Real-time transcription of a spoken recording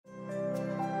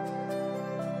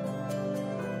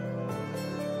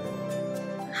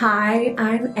Hi,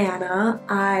 I'm Anna.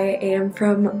 I am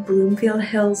from Bloomfield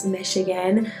Hills,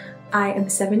 Michigan. I am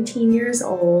 17 years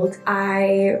old.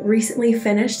 I recently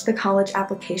finished the college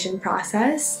application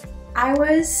process. I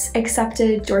was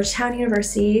accepted Georgetown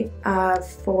University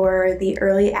for the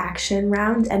early action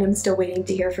round, and I'm still waiting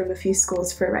to hear from a few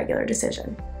schools for a regular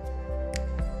decision.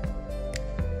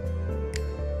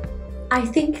 I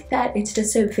think that it's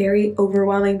just a very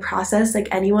overwhelming process. Like,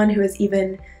 anyone who has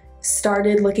even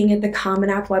started looking at the Common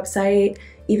App website,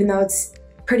 even though it's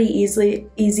pretty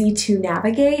easy to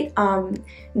navigate,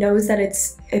 knows that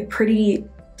it's a pretty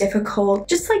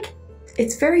difficult,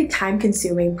 it's very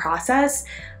time-consuming process.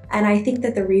 And I think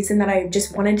that the reason that I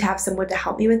just wanted to have someone to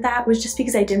help me with that was just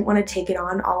because I didn't want to take it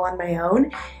on all on my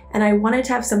own. And I wanted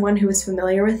to have someone who was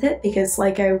familiar with it because,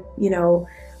 like I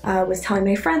was telling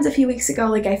my friends a few weeks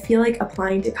ago, I feel like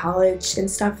applying to college and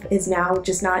stuff is now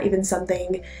just not even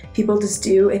something people just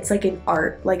do. It's like an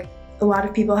art. Like, a lot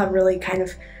of people have really kind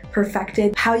of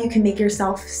perfected how you can make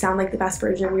yourself sound like the best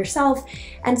version of yourself.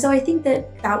 And so I think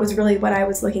that that was really what I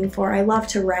was looking for. I love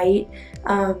to write.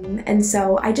 And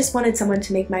so I just wanted someone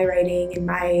to make my writing and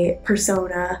my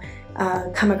persona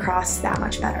come across that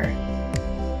much better.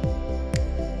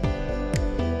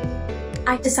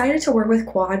 I decided to work with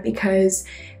Quad because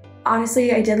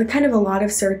honestly, I did kind of a lot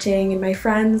of searching, and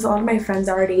a lot of my friends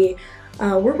already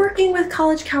were working with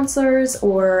college counselors,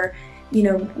 or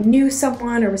knew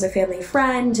someone, or was a family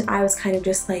friend. I was kind of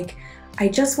just like, I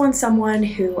just want someone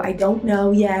who I don't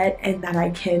know yet and that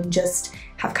I can just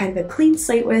have kind of a clean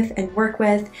slate with and work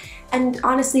with. And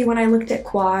honestly, when I looked at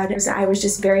Quad, I was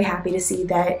just very happy to see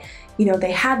that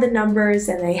they had the numbers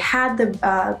and they had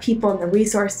the people and the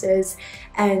resources,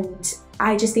 and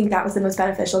I just think that was the most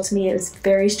beneficial to me. It was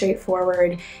very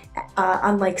straightforward,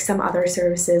 unlike some other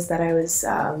services that I was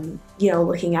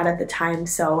looking at the time.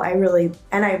 So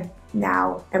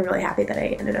now I'm really happy that I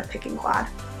ended up picking Quad.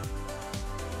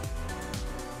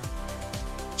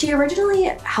 She originally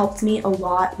helped me a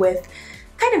lot with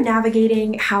kind of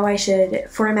navigating how I should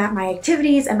format my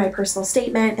activities and my personal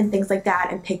statement and things like that,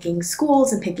 and picking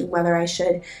schools and picking whether I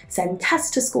should send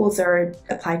tests to schools or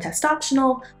apply test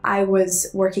optional. I was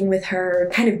working with her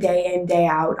kind of day in, day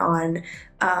out on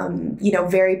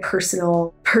very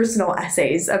personal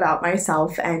essays about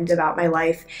myself and about my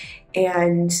life.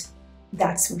 And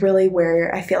that's really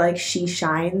where I feel like she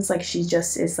shines. Like, she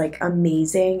just is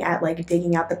amazing at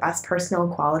digging out the best personal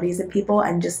qualities in people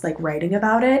and just writing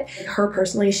about it. Her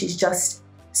personally, she's just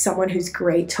someone who's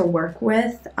great to work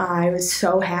with. I was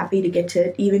so happy to get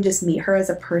to even just meet her as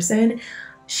a person.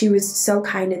 She was so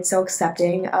kind and so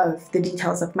accepting of the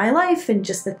details of my life and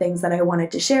just the things that I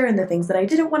wanted to share and the things that I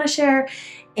didn't want to share.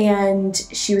 And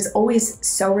she was always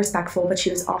so respectful, but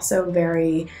she was also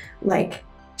very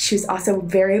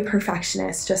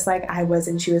perfectionist, just like I was.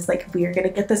 And she was like, we are going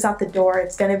to get this out the door.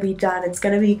 It's going to be done. It's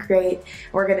going to be great.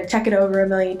 We're going to check it over a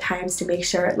million times to make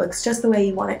sure it looks just the way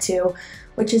you want it to,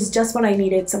 which is just what I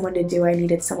needed someone to do. I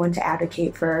needed someone to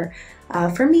advocate for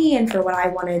me and for what I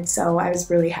wanted. So I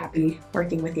was really happy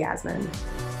working with Yasmin.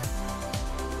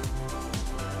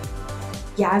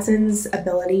 Yasmin's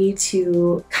ability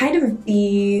to kind of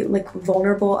be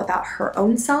vulnerable about her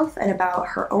own self and about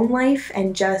her own life,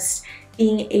 and just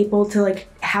being able to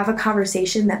have a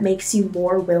conversation that makes you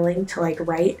more willing to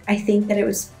write. I think that it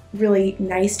was really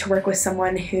nice to work with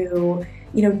someone who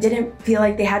didn't feel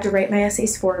like they had to write my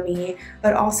essays for me,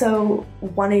 but also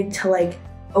wanted to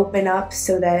open up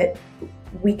so that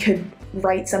we could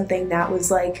write something that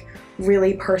was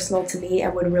really personal to me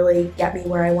and would really get me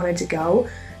where I wanted to go.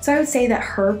 So I would say that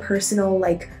her personal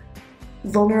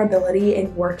vulnerability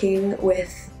in working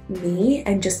with me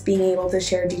and just being able to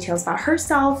share details about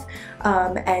herself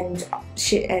and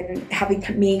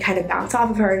having me kind of bounce off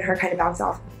of her and her kind of bounce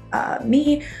off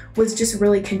me was just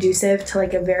really conducive to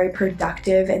a very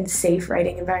productive and safe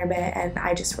writing environment, and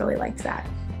I just really liked that.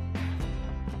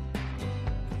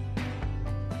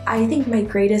 I think my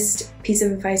greatest piece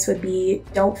of advice would be,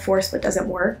 don't force what doesn't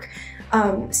work.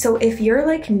 So if you're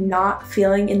not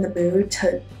feeling in the mood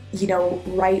to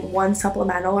write one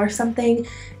supplemental or something,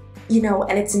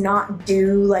 and it's not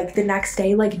due the next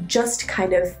day, just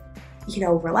kind of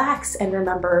relax and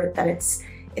remember that it's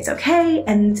okay,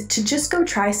 and to just go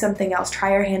try something else,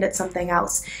 try your hand at something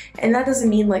else. And that doesn't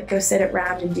mean go sit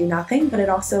around and do nothing, but it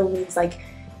also means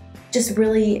just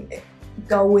really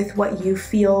go with what you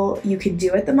feel you could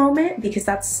do at the moment, because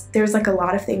there's a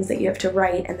lot of things that you have to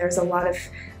write, and there's a lot of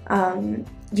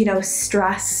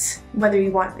stress, whether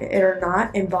you want it or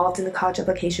not, involved in the college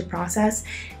application process.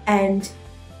 And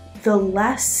the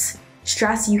less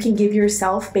stress you can give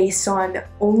yourself based on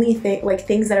only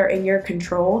things that are in your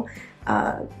control,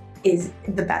 is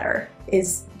the better,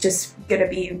 is just going to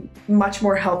be much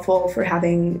more helpful for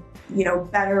having,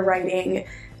 better writing,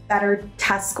 better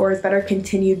test scores, better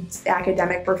continued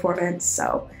academic performance.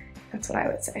 So that's what I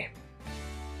would say.